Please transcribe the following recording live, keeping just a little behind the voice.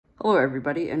Hello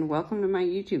everybody and welcome to my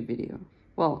YouTube video.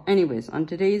 Well, anyways, on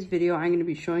today's video I'm going to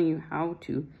be showing you how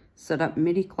to set up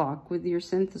MIDI clock with your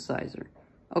synthesizer.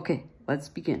 Okay, let's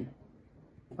begin.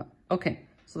 Okay,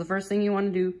 so the first thing you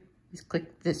want to do is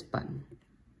click this button,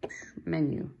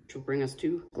 menu, which will bring us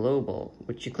to global,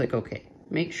 which you click OK.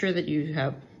 Make sure that you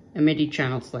have a MIDI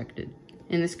channel selected.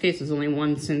 In this case, there's only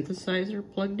one synthesizer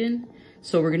plugged in,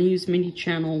 so we're going to use MIDI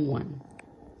channel 1.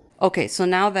 Okay, so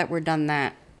now that we're done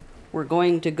that, we're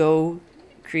going to go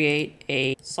create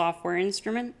a software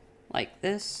instrument like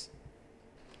this.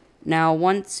 Now,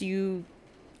 once you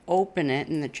open it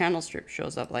and the channel strip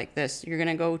shows up like this, you're going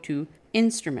to go to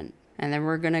Instrument, and then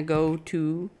we're going to go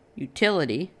to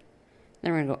Utility,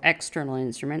 then we're going to go External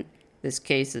Instrument. In this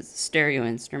case, it's a stereo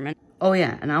instrument. Oh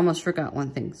yeah, and I almost forgot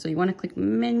one thing. So you want to click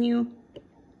Menu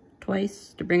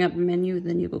twice to bring up the menu,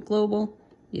 then you go Global,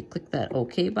 you click that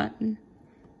OK button,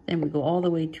 then we go all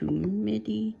the way to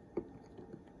MIDI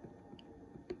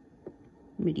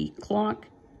clock.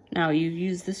 Now you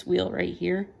use this wheel right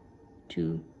here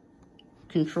to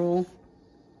control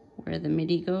where the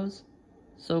MIDI goes.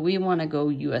 So we want to go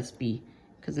USB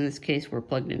because in this case we're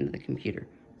plugged into the computer.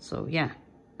 So yeah,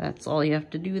 that's all you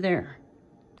have to do there.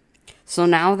 So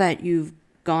now that you've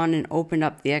gone and opened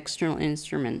up the external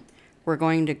instrument, we're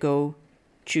going to go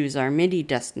choose our MIDI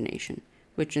destination,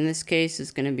 which in this case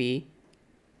is going to be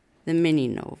the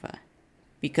MiniNova,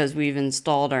 because we've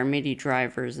installed our MIDI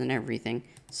drivers and everything,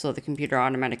 so the computer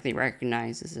automatically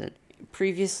recognizes it.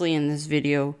 Previously in this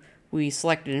video, we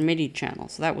selected a MIDI channel,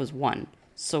 so that was 1.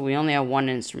 So we only have one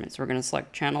instrument, so we're going to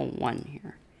select channel 1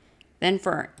 here. Then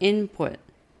for our input,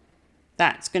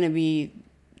 that's going to be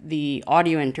the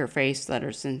audio interface that our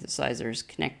synthesizer is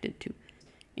connected to.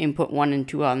 Input 1 and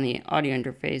 2 on the audio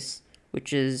interface,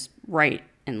 which is right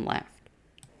and left.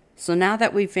 So now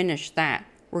that we've finished that,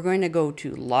 we're going to go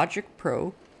to Logic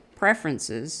Pro,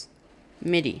 Preferences,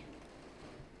 MIDI.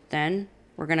 Then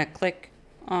we're going to click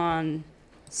on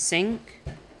Sync.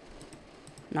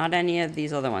 Not any of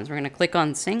these other ones. We're going to click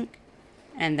on Sync,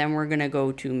 and then we're going to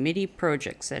go to MIDI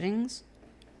Project Settings.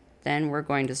 Then we're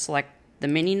going to select the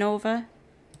MiniNova,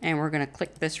 and we're going to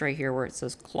click this right here where it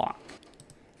says Clock.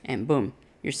 And boom,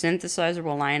 your synthesizer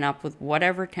will line up with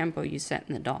whatever tempo you set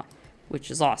in the DAW,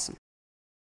 which is awesome.